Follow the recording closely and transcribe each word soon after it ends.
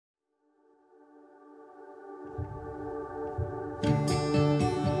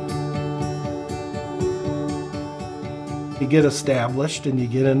You get established and you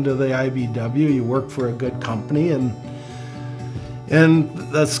get into the IBEW, you work for a good company, and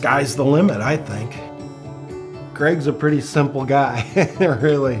the sky's the limit, I think. Greg's a pretty simple guy,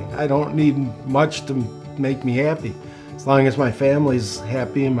 really. I don't need much to make me happy. As long as my family's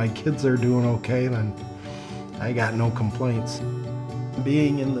happy and my kids are doing okay, then I got no complaints.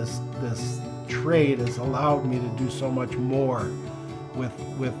 Being in this trade has allowed me to do so much more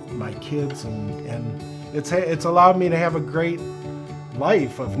with my kids, and it's allowed me to have a great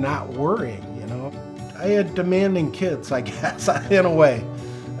life of not worrying, you know. I had demanding kids, I guess, in a way.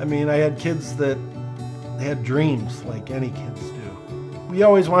 I mean, I had kids that had dreams like any kids do. We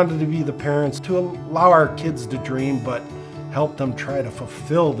always wanted to be the parents to allow our kids to dream, but help them try to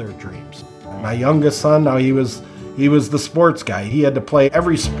fulfill their dreams. My youngest son, now he was the sports guy. He had to play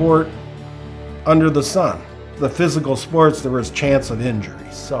every sport under the sun. The physical sports, there was chance of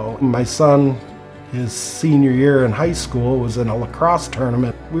injury. So my son, his senior year in high school, was in a lacrosse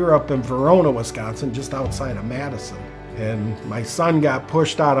tournament. We were up in Verona, Wisconsin, just outside of Madison. And my son got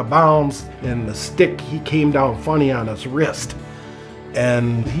pushed out of bounds, and the stick, he came down funny on his wrist.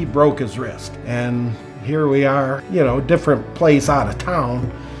 And he broke his wrist. And here we are, you know, different place out of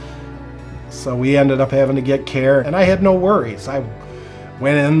town. So we ended up having to get care, and I had no worries. I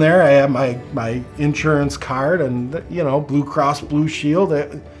went in there, I had my insurance card, and, you know, Blue Cross Blue Shield.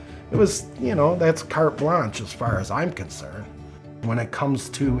 It was, you know, that's carte blanche as far as I'm concerned. When it comes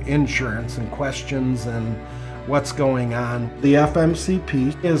to insurance and questions and what's going on, the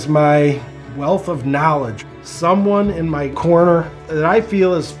FMCP is my wealth of knowledge. Someone in my corner that I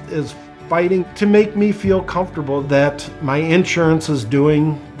feel is fighting to make me feel comfortable that my insurance is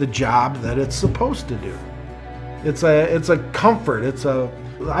doing the job that it's supposed to do. It's a comfort.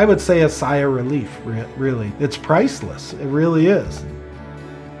 I would say a sigh of relief, really. It's priceless. It really is.